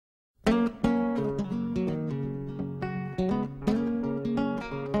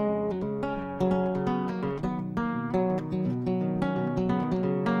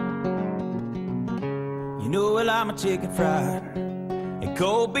got my chicken fried and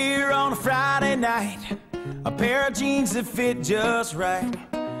cold beer on a Friday night, a pair of jeans that fit just right,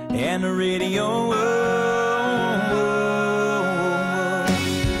 and the radio. Well,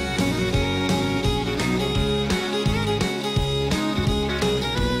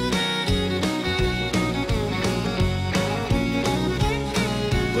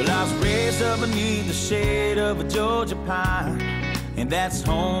 I was raised up beneath the shade of a Georgia pine, and that's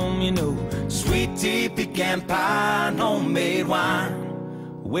home, you know. Sweet tea, pecan pie, homemade wine,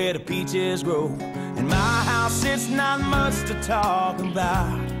 where the peaches grow. In my house, it's not much to talk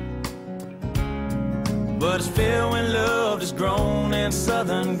about, but it's filled with love that's grown in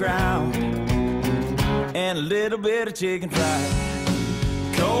southern ground, and a little bit of chicken fried,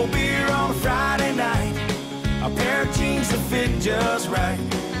 cold beer on a Friday night, a pair of jeans that fit just right,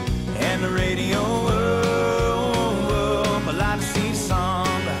 and the radio. I like to see the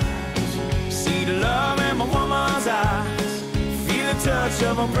sunrise, see the love in my woman's eyes, feel the touch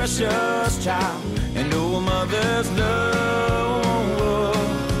of a precious child, and know a mother's love.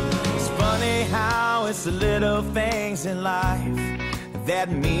 It's funny how it's the little things in life that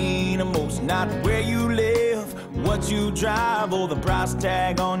mean the most, not where you live, what you drive, or the price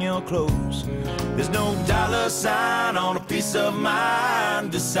tag on your clothes. There's no dollar sign on a piece of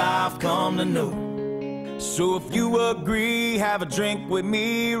mind, this I've come to know. So if you agree, have a drink with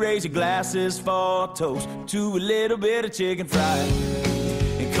me, raise your glasses for a toast to a little bit of chicken fried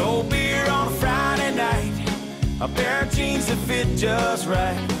and cold beer on a Friday night, a pair of jeans that fit just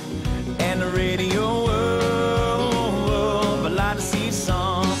right, and the radio. I like to see the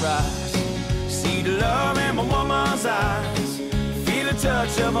sunrise, see the love in my woman's eyes, feel the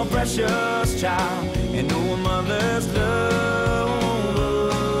touch of a precious child, and know a mother's love.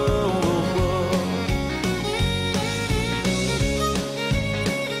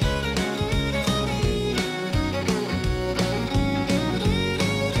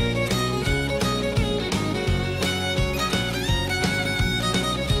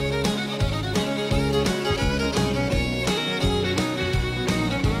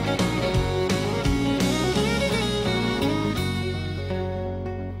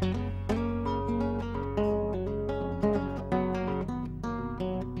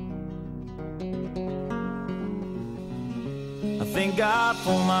 I thank God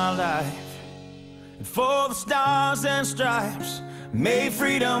for my life and for the stars and stripes. May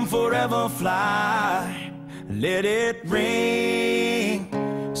freedom forever fly. Let it ring.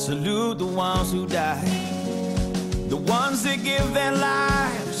 Salute the ones who died, the ones that give their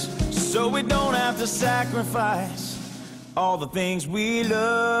lives so we don't have to sacrifice all the things we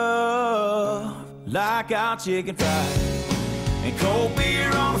love, like our chicken fried and cold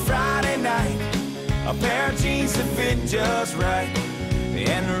beer on a Friday night, a pair of jeans that fit just right,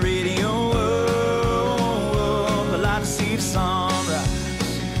 and the radio. I like to see the sunrise,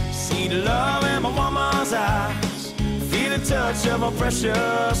 see the love in my woman's eyes, feel the touch of a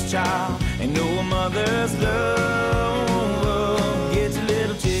precious child, and know a mother's love. Get your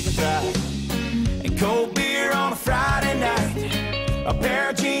little chicken fried and cold beer on a Friday night, a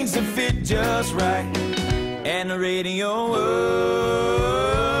pair of jeans that fit just right, and the radio.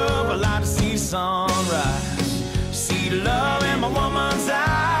 I like to see the sunrise, see the love in my woman's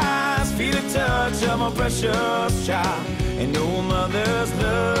eyes, feel the touch of my precious child, and know a mother's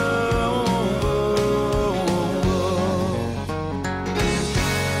love.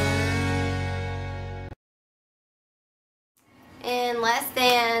 In less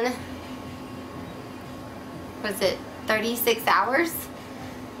than, what is it, 36 hours,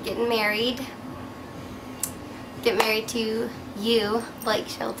 getting married. Get married to you, Blake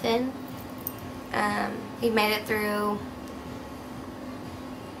Shelton. We made it through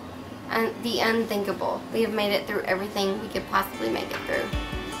the unthinkable. We have made it through everything we could possibly make it through.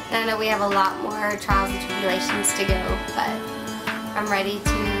 And I know we have a lot more trials and tribulations to go, but I'm ready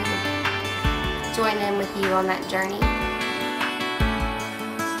to join in with you on that journey.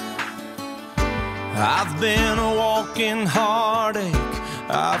 I've been a walking heartache,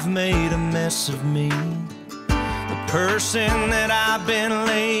 I've made a mess of me. The person that I've been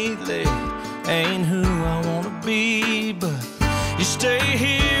lately ain't who I wanna be, but you stay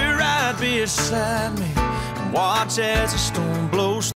here right beside me and watch as the storm blows